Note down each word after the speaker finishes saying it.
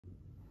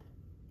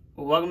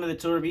Welcome to the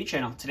tool review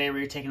channel. Today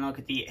we're taking a look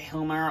at the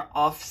Hilmor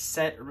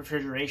offset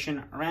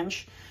refrigeration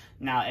wrench.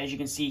 Now, as you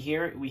can see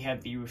here, we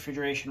have the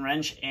refrigeration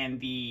wrench and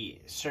the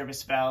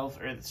service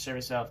valve, or the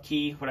service valve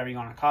key, whatever you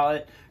want to call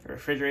it, or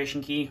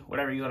refrigeration key,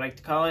 whatever you would like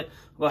to call it.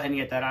 We'll go ahead and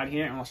get that out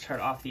here, and we'll start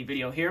off the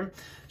video here.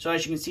 So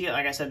as you can see,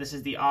 like I said, this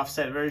is the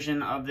offset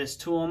version of this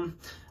tool,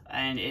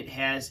 and it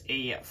has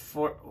a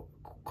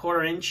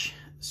 1/4 inch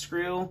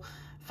screw,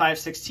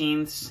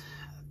 5/16,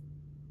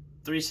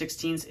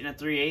 3/16 and a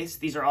 3/8.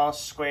 These are all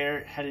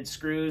square-headed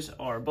screws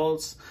or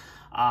bolts,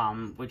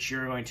 which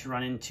you're going to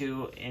run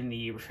into in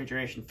the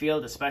refrigeration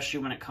field, especially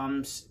when it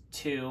comes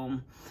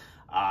to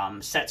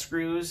set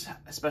screws,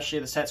 especially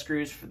the set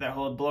screws that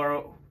hold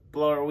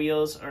blower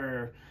wheels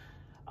or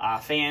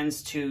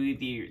fans to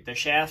the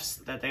shafts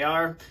that they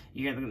are.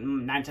 You're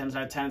 9 times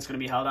out of 10 it's going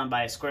to be held on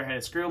by a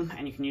square-headed screw,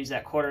 and you can use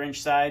that 1/4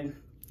 inch side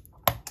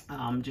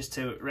just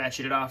to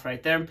ratchet it off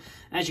right there. And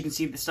as you can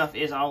see, the stuff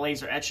is all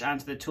laser etched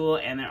onto the tool,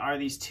 and there are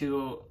these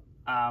two,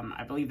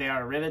 I believe they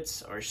are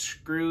rivets or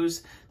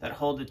screws that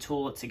hold the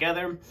tool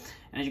together.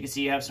 And as you can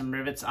see, you have some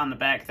rivets on the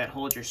back that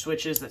hold your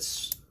switches that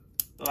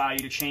allow you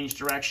to change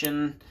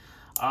direction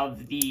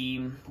of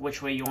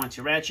which way you want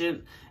to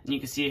ratchet. And you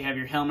can see you have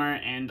your Hilmor,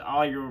 and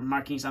all your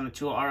markings on the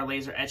tool are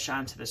laser etched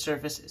onto the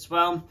surface as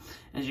well.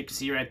 As you can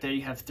see right there,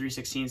 you have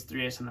 3/16,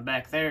 3/8 on the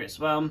back there as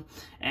well,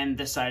 and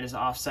this side is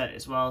offset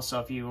as well. So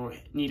if you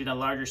needed a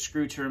larger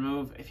screw to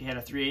remove, if you had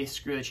a 3/8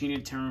 screw that you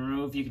needed to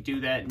remove, you could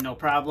do that no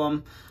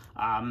problem.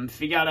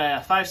 If you got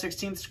a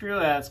 5/16 screw,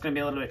 it's going to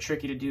be a little bit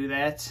tricky to do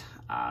that.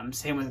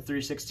 Same with the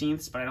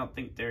 3/16, but I don't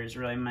think there's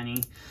really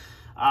many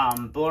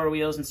blower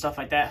wheels and stuff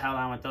like that held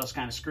on with those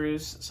kind of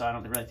screws, so I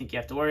don't really think you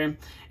have to worry.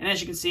 And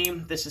as you can see,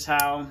 this is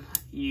how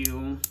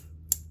you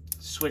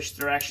switch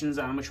directions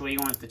on which way you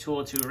want the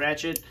tool to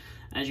ratchet.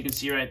 As you can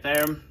see right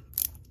there,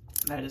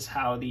 that is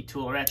how the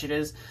tool ratchet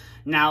is.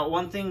 Now,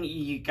 one thing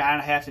you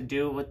gotta have to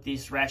do with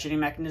this ratcheting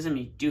mechanism,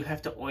 you do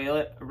have to oil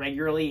it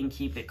regularly and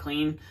keep it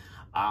clean.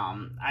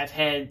 I've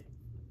had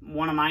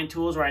one of my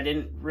tools where I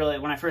didn't really,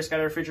 when I first got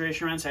a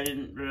refrigeration wrench, I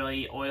didn't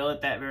really oil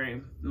it that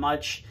very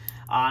much.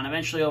 And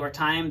eventually over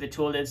time, the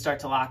tool did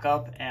start to lock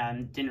up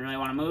and didn't really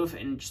want to move,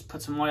 and just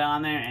put some oil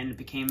on there and it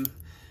became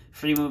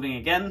free moving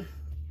again.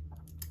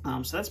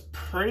 So that's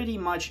pretty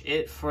much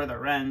it for the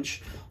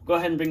wrench. We'll go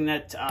ahead and bring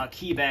that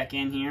key back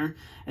in here.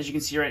 As you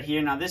can see right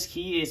here, now this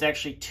key is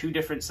actually 2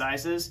 different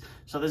sizes.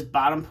 So this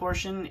bottom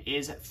portion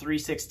is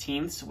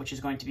 3/16, which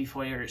is going to be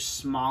for your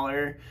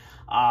smaller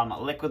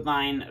liquid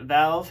line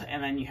valve,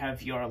 and then you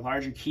have your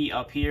larger key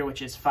up here,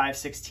 which is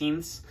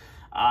 5/16.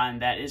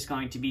 And that is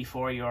going to be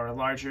for your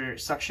larger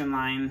suction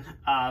line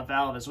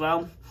valve as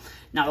well.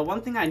 Now, the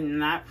one thing I'm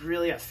not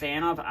really a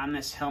fan of on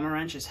this Hilmor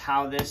wrench is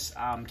how this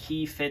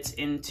key fits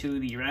into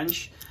the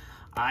wrench.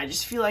 I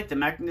just feel like the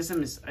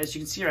mechanism is, as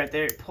you can see right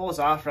there, it pulls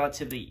off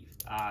relatively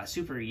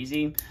super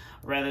easy,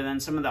 rather than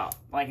some of the,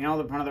 like, you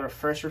know, one of the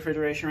first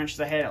refrigeration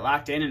wrenches I had, it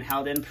locked in and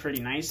held in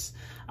pretty nice.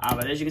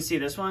 But as you can see,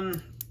 this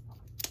one,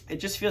 it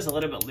just feels a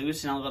little bit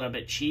loose and a little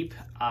bit cheap.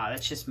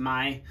 That's just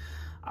my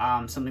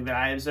something that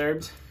I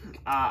observed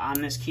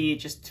on this key. It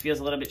just feels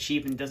a little bit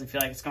cheap and doesn't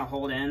feel like it's going to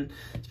hold in,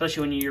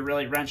 especially when you're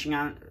really wrenching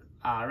on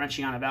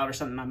a valve or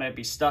something that might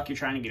be stuck. You're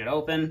trying to get it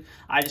open.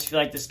 I just feel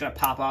like this is going to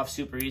pop off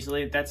super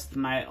easily. That's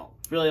my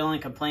really only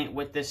complaint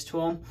with this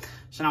tool.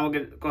 So now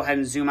we'll go ahead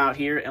and zoom out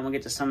here, and we'll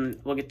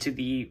get to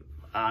the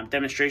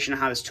demonstration of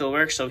how this tool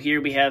works. So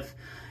here we have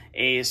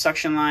a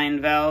suction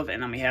line valve,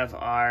 and then we have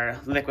our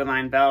liquid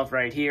line valve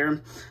right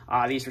here.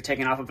 These were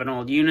taken off of an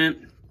old unit.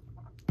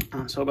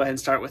 So we'll go ahead and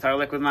start with our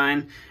liquid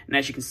line, and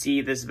as you can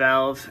see, this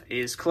valve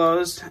is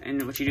closed,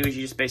 and what you do is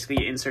you just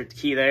basically insert the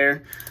key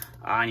there,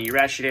 and you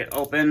ratchet it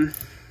open,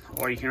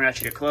 or you can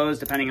ratchet it closed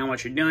depending on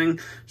what you're doing.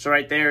 So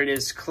right there it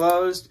is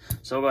closed,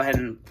 so we'll go ahead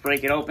and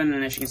break it open,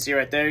 and as you can see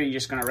right there, you're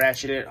just going to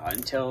ratchet it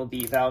until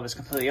the valve is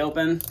completely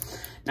open.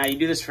 Now, you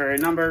do this for a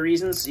number of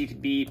reasons. You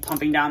could be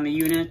pumping down the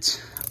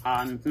unit,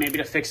 maybe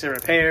to fix a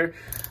repair,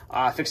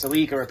 fix a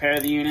leak or repair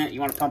the unit. You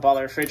want to pump all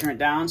the refrigerant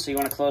down, so you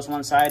want to close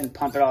one side and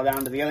pump it all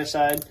down to the other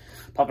side.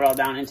 Pump it all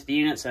down into the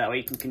unit so that way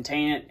you can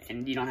contain it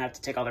and you don't have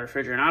to take all the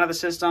refrigerant out of the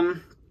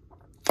system.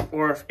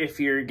 Or if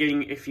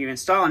you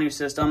install a new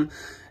system,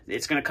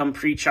 it's going to come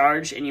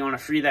pre-charged, and you want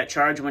to free that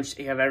charge once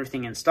you have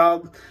everything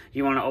installed.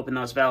 You want to open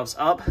those valves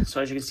up.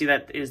 So as you can see,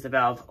 that is the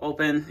valve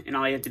open, and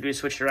all you have to do is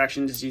switch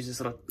directions. Just use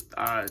this little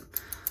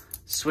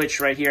switch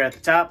right here at the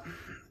top,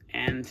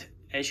 and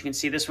as you can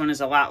see, this one is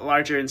a lot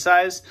larger in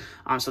size,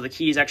 so the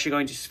key is actually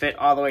going to fit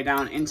all the way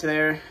down into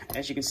there.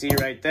 As you can see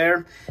right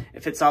there,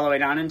 it fits all the way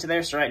down into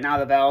there. So right now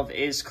the valve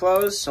is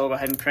closed, so we'll go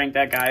ahead and crank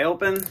that guy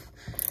open.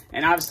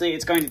 And obviously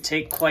it's going to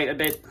take quite a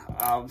bit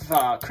of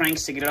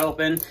cranks to get it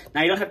open.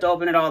 Now, you don't have to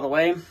open it all the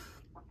way,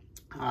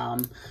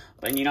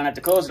 but you don't have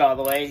to close it all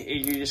the way.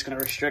 You're just going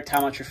to restrict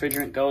how much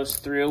refrigerant goes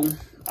through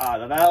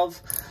the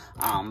valve.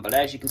 But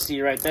as you can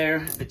see right there,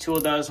 the tool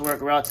does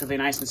work relatively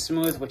nice and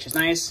smooth, which is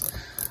nice.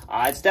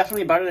 It's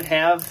definitely better to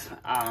have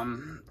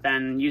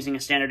than using a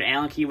standard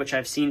Allen key, which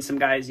I've seen some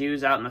guys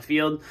use out in the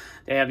field.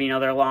 They have, you know,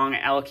 their long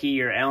L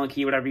key or Allen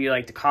key, whatever you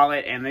like to call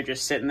it, and they're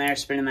just sitting there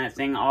spinning that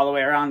thing all the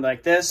way around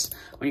like this,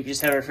 when you can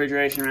just have a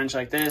refrigeration wrench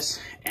like this,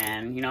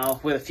 and, you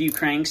know, with a few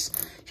cranks,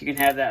 you can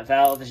have that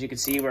valve. As you can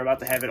see, we're about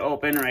to have it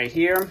open right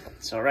here.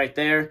 So right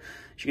there,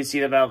 as you can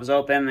see, the valve is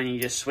open, then you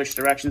just switch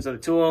directions of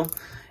the tool,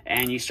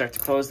 and you start to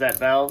close that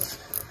valve,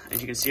 as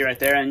you can see right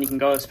there, and you can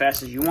go as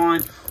fast as you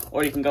want,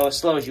 or you can go as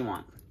slow as you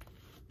want.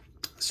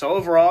 So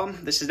overall,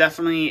 this is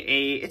definitely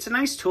it's a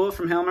nice tool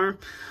from Hilmor.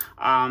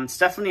 It's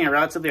definitely a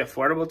relatively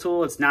affordable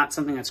tool. It's not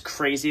something that's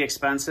crazy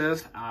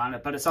expensive,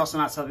 but it's also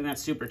not something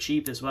that's super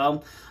cheap as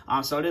well.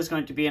 So it is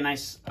going to be a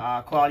nice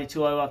quality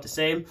tool, I will have to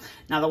say.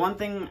 Now, the one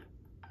thing,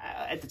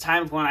 at the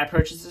time of when I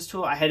purchased this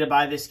tool, I had to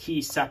buy this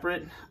key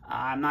separate.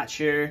 I'm not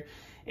sure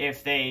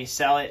if they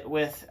sell it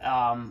with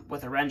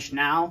a wrench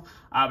now,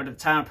 but at the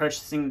time of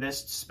purchasing this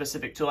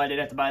specific tool, I did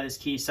have to buy this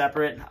key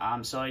separate.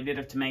 So I did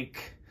have to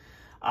make,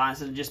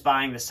 instead of just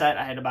buying the set,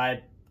 I had to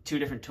buy 2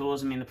 different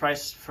tools. I mean, the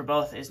price for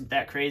both isn't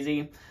that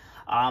crazy,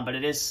 but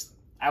it is.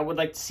 I would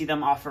like to see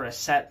them offer a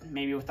set,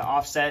 maybe with the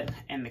offset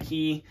and the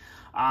key.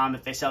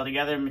 If they sell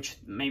together, which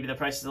maybe the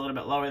price is a little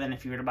bit lower than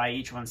if you were to buy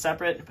each one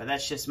separate, but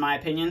that's just my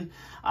opinion.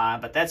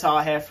 But that's all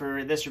I have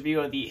for this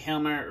review of the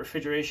Hilmor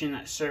Refrigeration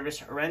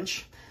Service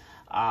Wrench.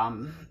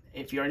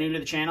 If you are new to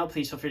the channel,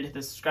 please feel free to hit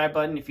the subscribe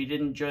button. If you did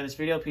enjoy this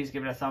video, please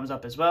give it a thumbs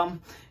up as well.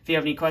 If you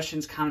have any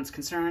questions, comments,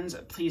 concerns,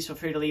 please feel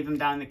free to leave them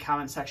down in the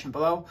comment section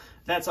below.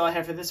 That's all I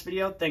have for this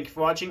video. Thank you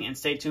for watching, and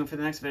stay tuned for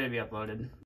the next video to be uploaded.